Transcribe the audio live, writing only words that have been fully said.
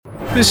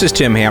This is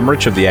Tim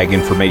Hamrich of the Ag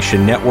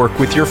Information Network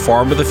with your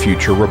Farm of the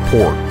Future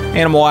report.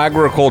 Animal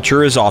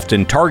agriculture is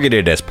often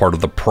targeted as part of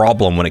the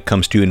problem when it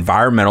comes to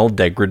environmental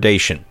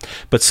degradation.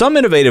 But some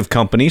innovative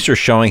companies are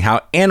showing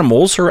how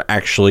animals are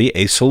actually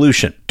a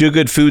solution. Do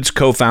Good Foods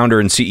co-founder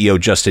and CEO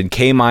Justin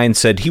Kamine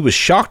said he was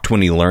shocked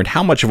when he learned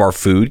how much of our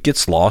food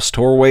gets lost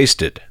or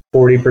wasted.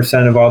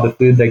 40% of all the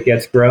food that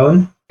gets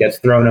grown gets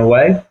thrown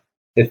away.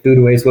 If food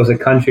waste was a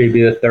country, it'd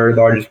be the third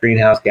largest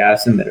greenhouse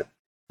gas emitter.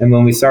 And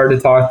when we started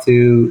to talk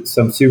to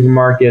some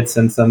supermarkets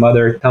and some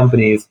other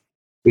companies,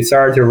 we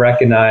started to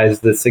recognize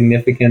the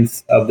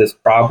significance of this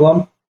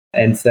problem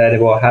and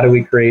said, well, how do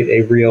we create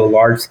a real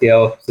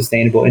large-scale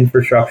sustainable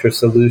infrastructure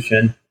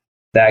solution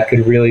that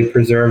could really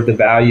preserve the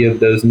value of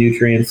those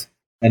nutrients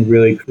and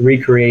really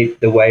recreate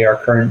the way our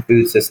current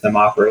food system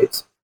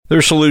operates?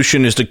 Their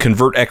solution is to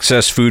convert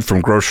excess food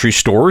from grocery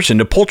stores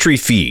into poultry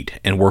feed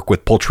and work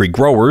with poultry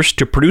growers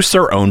to produce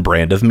their own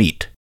brand of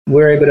meat.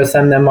 We're able to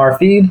send them our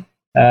feed.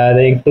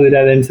 They include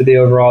that into the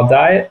overall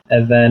diet,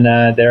 and then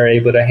they're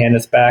able to hand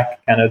us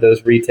back kind of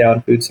those retail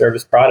and food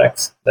service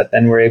products that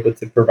then we're able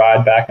to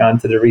provide back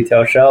onto the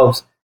retail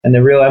shelves. And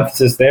the real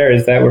emphasis there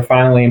is that we're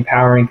finally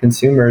empowering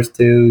consumers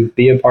to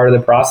be a part of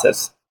the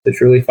process, to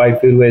truly fight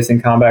food waste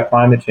and combat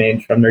climate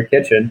change from their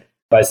kitchen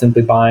by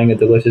simply buying a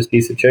delicious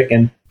piece of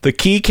chicken. The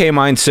key,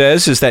 Kamine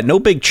says, is that no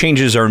big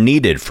changes are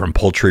needed from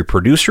poultry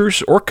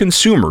producers or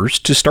consumers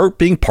to start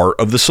being part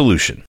of the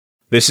solution.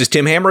 This is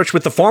Tim Hamrich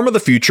with the Farm of the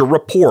Future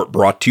report,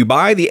 brought to you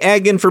by the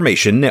Ag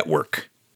Information Network.